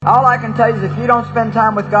All I can tell you is if you don't spend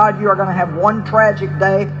time with God, you are going to have one tragic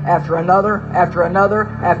day after another, after another,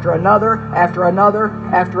 after another, after another,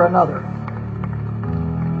 after another.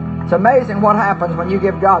 It's amazing what happens when you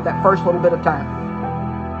give God that first little bit of time.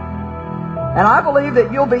 And I believe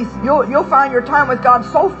that you'll find your time with God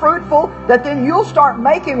so fruitful that then you'll start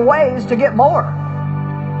making ways to get more.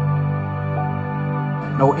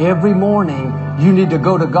 No, every morning you need to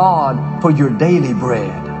go to God for your daily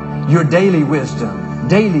bread, your daily wisdom,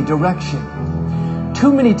 daily direction.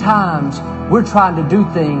 Too many times we're trying to do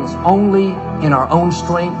things only in our own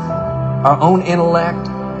strength, our own intellect,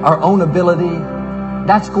 our own ability.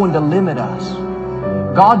 That's going to limit us.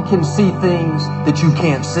 God can see things that you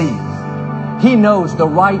can't see. He knows the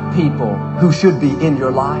right people who should be in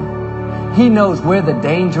your life. He knows where the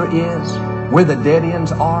danger is, where the dead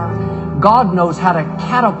ends are. God knows how to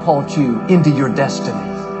catapult you into your destiny.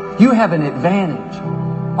 You have an advantage.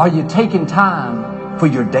 Are you taking time for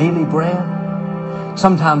your daily bread?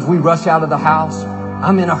 Sometimes we rush out of the house.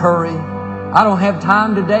 I'm in a hurry. I don't have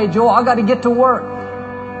time today, Joel. I got to get to work.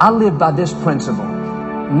 I live by this principle.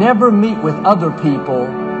 Never meet with other people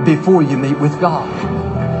before you meet with God.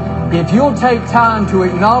 If you'll take time to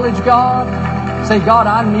acknowledge God, say, God,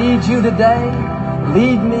 I need you today.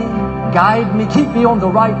 Lead me, guide me, keep me on the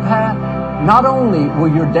right path. Not only will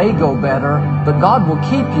your day go better, but God will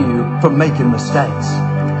keep you from making mistakes.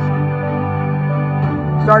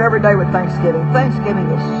 Start every day with Thanksgiving. Thanksgiving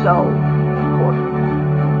is so important.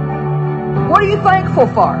 What are you thankful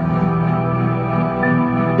for?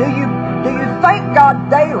 Do you thank God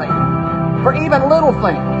daily for even little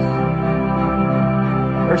things?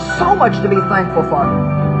 There's so much to be thankful for.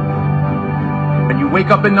 When you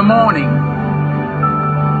wake up in the morning,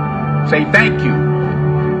 say thank you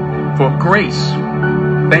for grace.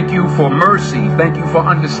 Thank you for mercy. Thank you for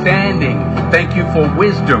understanding. Thank you for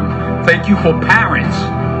wisdom. Thank you for parents.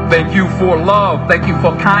 Thank you for love. Thank you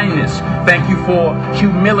for kindness. Thank you for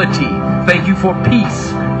humility. Thank you for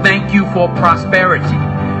peace. Thank you for prosperity.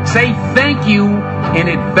 Say thank you in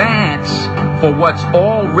advance for what's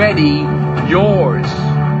already yours.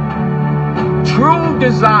 True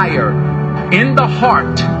desire in the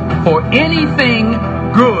heart for anything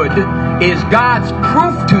good is God's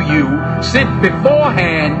proof to you sent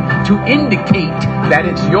beforehand to indicate that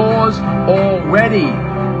it's yours already.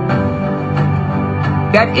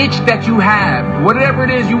 That itch that you have, whatever it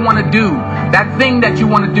is you want to do, that thing that you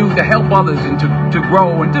want to do to help others and to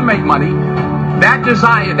grow and to make money, that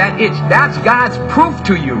desire, that itch, that's God's proof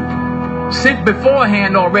to you, sent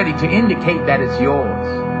beforehand already to indicate that it's yours.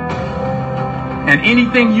 And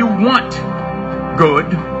anything you want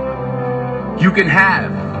good, you can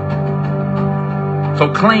have.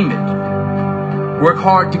 So claim it. Work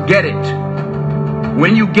hard to get it.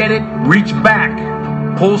 When you get it, reach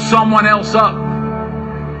back. Pull someone else up.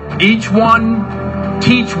 Each one,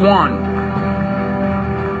 teach one.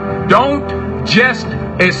 Don't just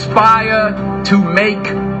aspire to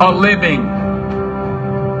make a living.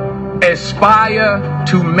 Aspire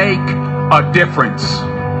to make a difference.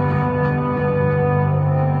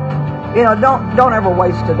 You know, don't ever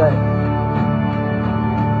waste a day.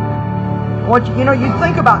 You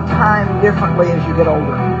think about time differently as you get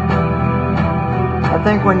older. I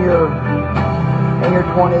think when you're in your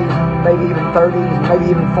 20s, maybe even 30s, maybe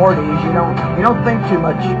even 40s, you don't think too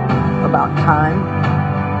much about time.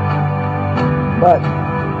 But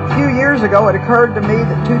a few years ago, it occurred to me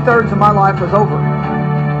that 2/3 of my life was over.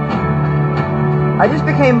 I just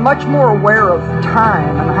became much more aware of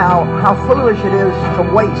time and how foolish it is to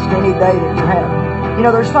waste any day that you have.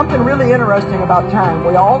 There's something really interesting about time.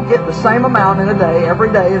 We all get the same amount in a day. Every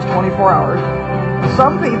day is 24 hours.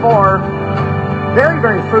 Some people are very,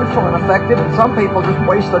 very fruitful and effective, and some people just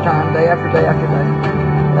waste their time day after day after day.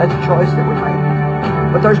 That's a choice that we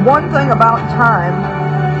make. But there's one thing about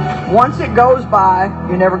time. Once it goes by,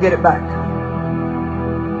 you never get it back.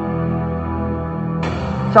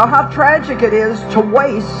 So how tragic it is to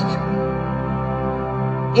waste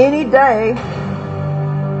any day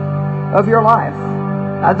of your life.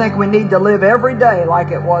 I think we need to live every day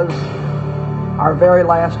like it was our very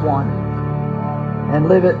last one, and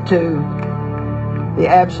live it to the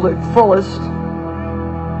absolute fullest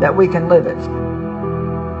that we can live it.